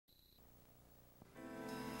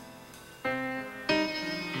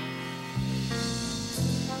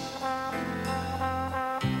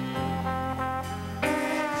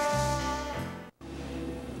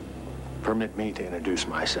permit me to introduce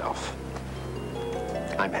myself.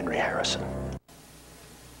 I'm Henry Harrison.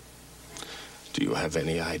 Do you have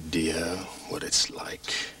any idea what it's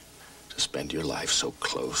like to spend your life so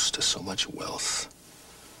close to so much wealth,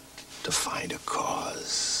 to find a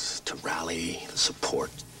cause, to rally the support,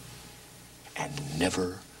 and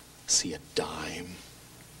never see a dime?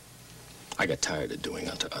 I got tired of doing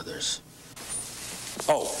unto others.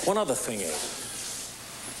 Oh, one other thing is,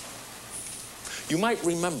 you might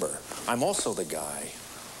remember, I'm also the guy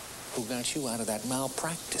who got you out of that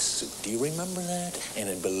malpractice suit. Do you remember that? And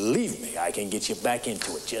then believe me, I can get you back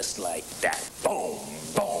into it just like that. Boom,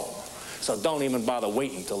 boom. So don't even bother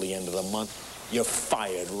waiting till the end of the month. You're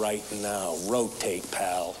fired right now. Rotate,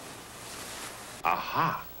 pal.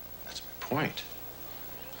 Aha, that's my point.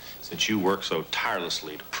 Since you worked so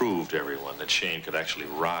tirelessly to prove to everyone that Shane could actually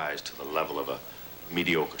rise to the level of a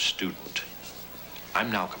mediocre student,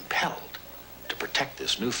 I'm now compelled to protect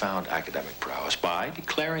this newfound academic prowess by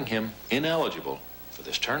declaring him ineligible for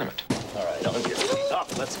this tournament. All right, I'll get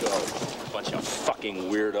up. Let's go. Bunch of fucking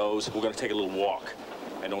weirdos. We're gonna take a little walk.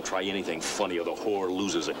 And don't try anything funny or the whore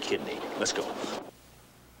loses a kidney. Let's go.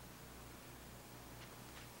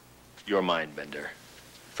 You're a mind bender.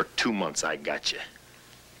 For 2 months, I got you.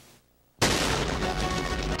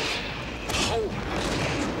 Holy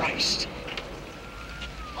Christ.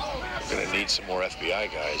 Gonna need some more FBI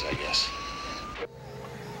guys, I guess.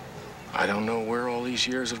 I don't know where all these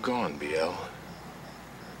years have gone, BL.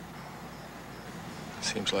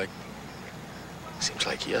 Seems like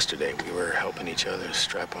yesterday we were helping each other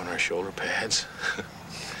strap on our shoulder pads.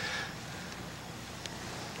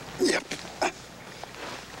 Yep. Oh,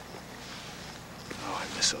 I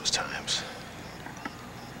miss those times.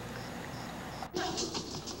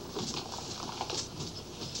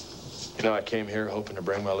 You know, I came here hoping to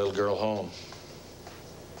bring my little girl home.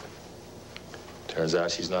 Turns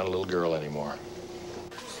out she's not a little girl anymore.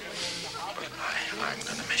 But I'm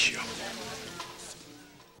gonna miss you.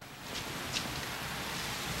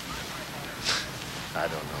 I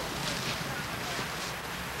don't know.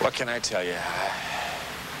 What can I tell you?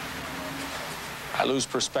 I lose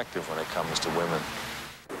perspective when it comes to women.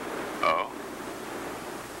 Oh?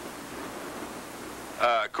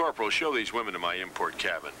 Corporal, show these women to my import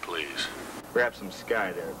cabin, please. Grab some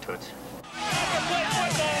sky there, Toots.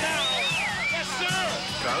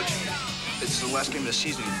 Coach, it's the last game of the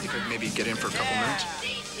season. You think I could maybe get in for a couple minutes?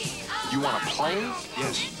 You want to play?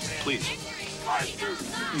 Yes, please.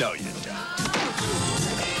 No, you don't.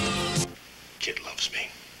 Kid loves me.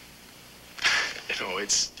 You know,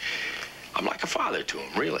 I'm like a father to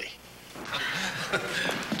him, really.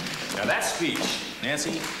 Now that speech,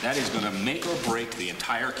 Nancy, that is going to make or break the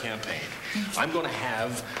entire campaign. I'm going to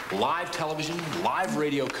have live television, live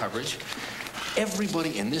radio coverage.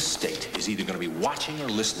 Everybody in this state is either going to be watching or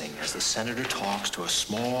listening as the senator talks to a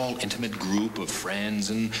small, intimate group of friends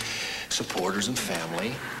and supporters and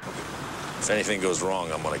family. If anything goes wrong,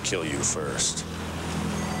 I'm going to kill you first.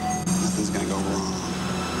 Nothing's going to go wrong.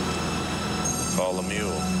 Call the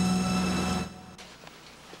mule.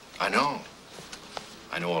 I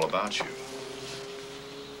know all about you.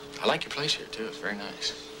 I like your place here, too. It's very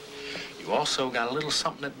nice. You also got a little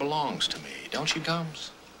something that belongs to me, don't you,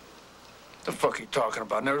 Gums? The fuck are you talking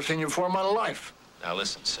about? Never seen you before in my life. Now,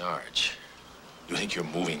 listen, Sarge. You think you're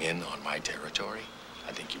moving in on my territory?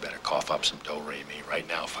 I think you better cough up some do-re me right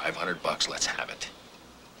now. $500, let's have it.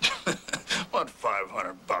 What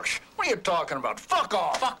 $500? What are you talking about? Fuck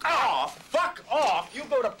off! Fuck off! Fuck off! You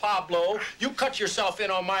go to Pablo, you cut yourself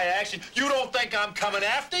in on my action. You don't think I'm coming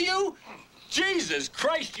after you? Jesus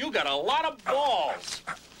Christ, you got a lot of balls.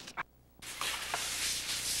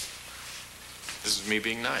 This is me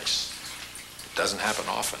being nice. It doesn't happen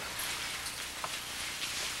often.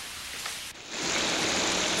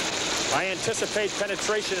 I anticipate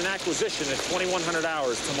penetration and acquisition at 2100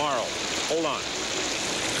 hours tomorrow. Hold on.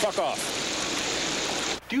 Fuck off.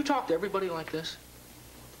 Do you talk to everybody like this?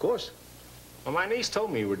 Of course. Well, my niece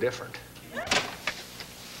told me you were different.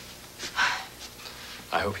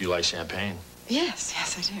 I hope you like champagne. Yes,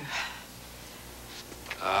 yes, I do.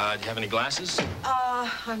 Do you have any glasses?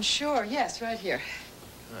 I'm sure. Yes, right here.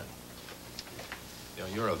 Good. You know,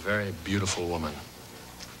 you're a very beautiful woman.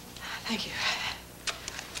 Thank you.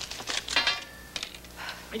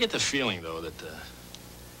 I get the feeling, though, that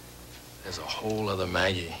there's a whole other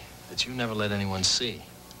Maggie that you never let anyone see.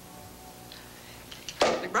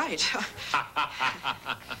 Right.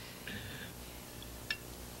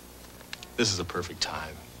 This is a perfect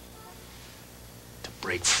time to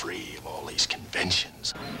break free of all these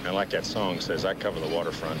conventions. And like that song says, I cover the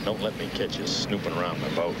waterfront. Don't let me catch you snooping around my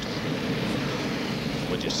boat.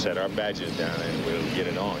 We'll just set our badges down and we'll get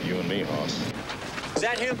it on, you and me, Hoss. Is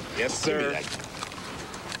that him? Yes, sir.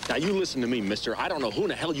 Now, you listen to me, mister. I don't know who in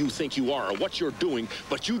the hell you think you are or what you're doing,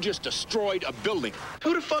 but you just destroyed a building.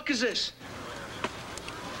 Who the fuck is this?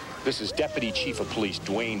 This is Deputy Chief of Police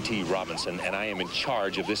Dwayne T. Robinson, and I am in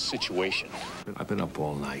charge of this situation. I've been up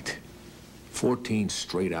all night. 14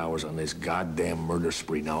 straight hours on this goddamn murder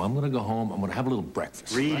spree. Now, I'm gonna go home. I'm gonna have a little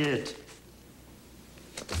breakfast. Read it.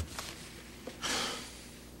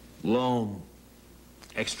 Loam.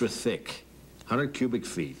 Extra thick. 100 cubic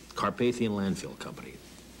feet. Carpathian Landfill Company.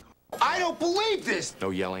 I don't believe this!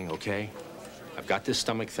 No yelling, okay? I've got this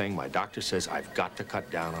stomach thing. My doctor says I've got to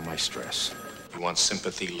cut down on my stress. You want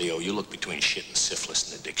sympathy, Leo? You look between shit and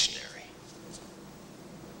syphilis in the dictionary.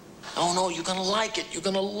 Oh, no, you're gonna like it. You're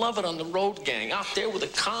gonna love it on the road gang. Out there with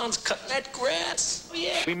the cons cutting that grass. Oh,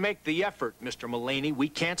 yeah. We make the effort, Mr. Mullaney. We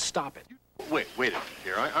can't stop it. Wait a minute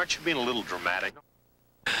here. Aren't you being a little dramatic?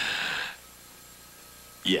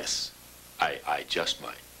 Yes, I just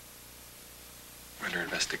might. Murder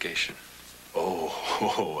investigation.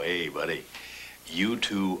 Oh, hey, buddy. You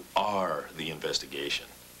two are the investigation.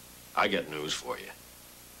 I got news for you.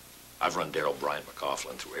 I've run Darrell Bryant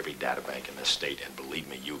McCaughlin through every databank in this state, and believe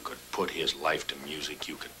me, you could put his life to music.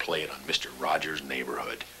 You could play it on Mr. Rogers'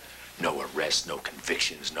 Neighborhood. No arrests, no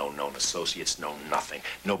convictions, no known associates, no nothing.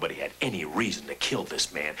 Nobody had any reason to kill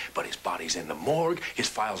this man, but his body's in the morgue, his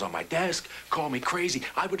file's on my desk. Call me crazy.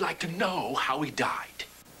 I would like to know how he died.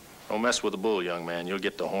 Don't mess with the bull, young man. You'll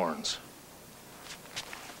get the horns.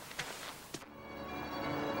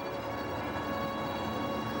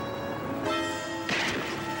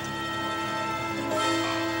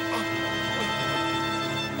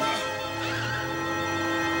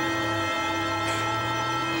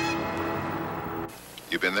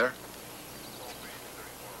 You been there?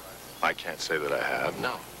 I can't say that I have.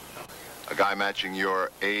 No. A guy matching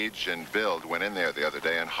your age and build went in there the other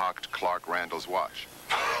day and hawked Clark Randall's watch.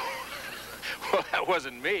 Well, that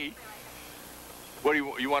wasn't me. What,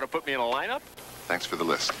 do you want to put me in a lineup? Thanks for the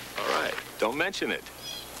list. All right. Don't mention it.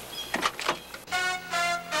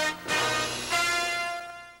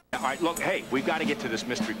 All right, look, hey, we've got to get to this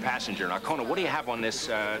mystery passenger. Now, Kona, what do you have on this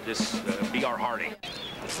B.R. Harding?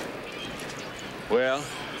 Well,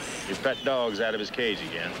 your pet dog's out of his cage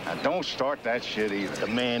again. Now, don't start that shit either. The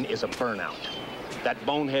man is a burnout. That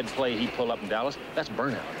bonehead play he pulled up in Dallas, that's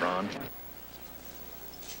burnout, Ron.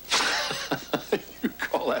 You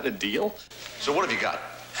call that a deal? So what have you got?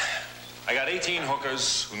 I got 18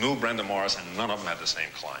 hookers who knew Brenda Morris, and none of them had the same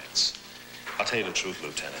clients. I'll tell you the truth,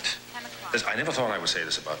 Lieutenant. I never thought I would say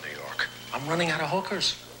this about New York. I'm running out of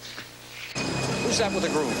hookers. Who's that with the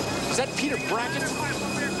groom? Is that Peter Brackett?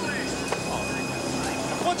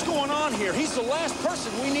 What's going on here? He's the last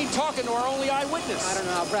person we need talking to our only eyewitness. I don't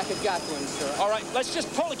know how Brackett got to him, sir. All right, let's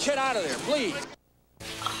just pull the kid out of there, please.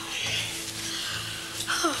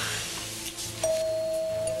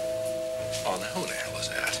 Oh, now who the hell is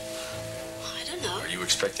that? I don't know. Are you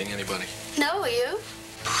expecting anybody? No, are you?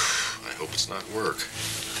 I hope it's not work.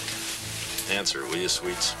 Answer, will you,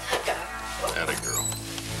 sweets? Okay. Atta girl.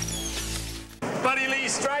 Buddy Lee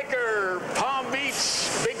Stryker, Palm Beach,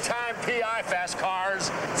 big-time PI, fast cars,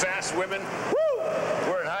 fast women. Woo!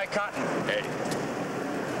 We're in high cotton. Hey,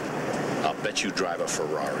 I'll bet you drive a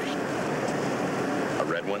Ferrari. A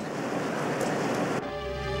red one?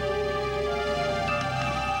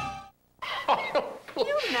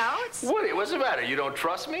 You know, it's... What's the matter? You don't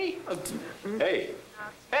trust me? Hey!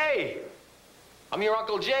 I'm your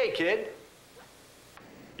Uncle Jay, kid.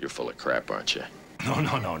 You're full of crap, aren't you?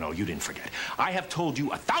 No, you didn't forget. I have told you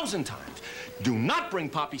 1,000 times, do not bring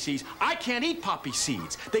poppy seeds. I can't eat poppy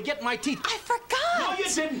seeds. They get in my teeth. I forgot. No, you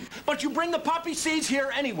didn't. But you bring the poppy seeds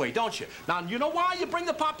here anyway, don't you? Now, you know why you bring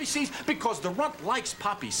the poppy seeds? Because the runt likes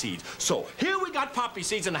poppy seeds. So here we got poppy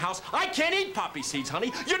seeds in the house. I can't eat poppy seeds,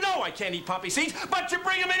 honey. You know I can't eat poppy seeds, but you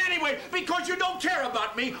bring them in anyway because you don't care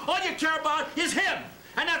about me. All you care about is him.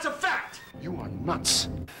 And that's a fact. You are nuts.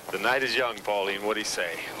 The night is young, Pauline. What'd he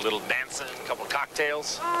say? A little dancing, a couple of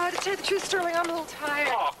cocktails? To tell you the truth, Sterling, I'm a little tired.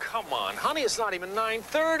 Oh, come on. Honey, it's not even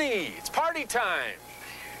 9:30. It's party time.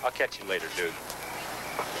 I'll catch you later, dude.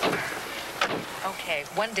 Okay,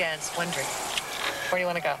 one dance, one drink. Where do you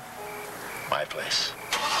want to go? My place.